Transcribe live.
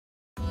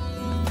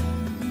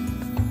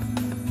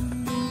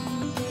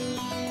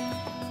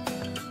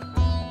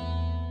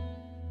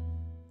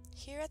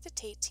At the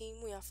Tait Team,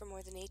 we offer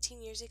more than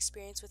 18 years'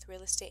 experience with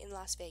real estate in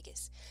Las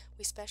Vegas.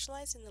 We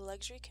specialize in the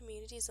luxury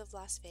communities of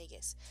Las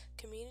Vegas.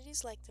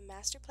 Communities like the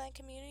Master Plan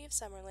Community of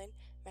Summerlin,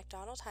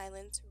 McDonald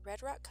Highlands,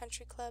 Red Rock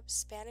Country Club,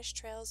 Spanish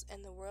Trails,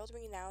 and the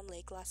world-renowned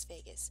Lake Las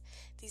Vegas.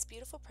 These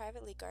beautiful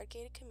privately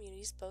guard-gated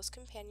communities boast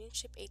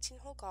companionship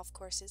 18-hole golf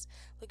courses,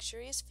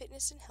 luxurious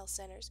fitness and health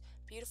centers,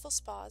 beautiful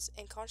spas,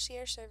 and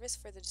concierge service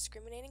for the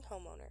discriminating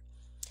homeowner.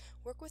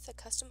 Work with a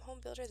custom home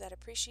builder that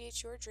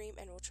appreciates your dream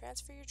and will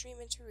transfer your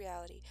dream into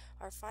reality,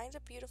 or find a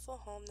beautiful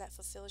home that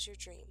fulfills your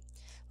dream.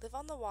 Live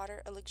on the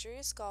water, a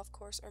luxurious golf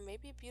course, or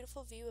maybe a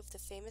beautiful view of the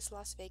famous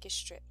Las Vegas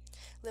Strip.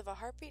 Live a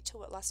heartbeat to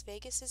what Las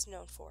Vegas is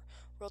known for: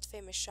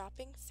 world-famous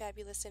shopping,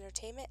 fabulous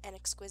entertainment, and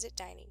exquisite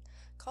dining.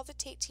 Call the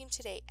Tait Team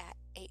today at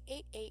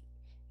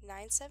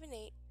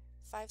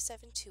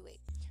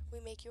 888-978-5728.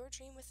 We make your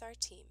dream with our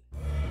team.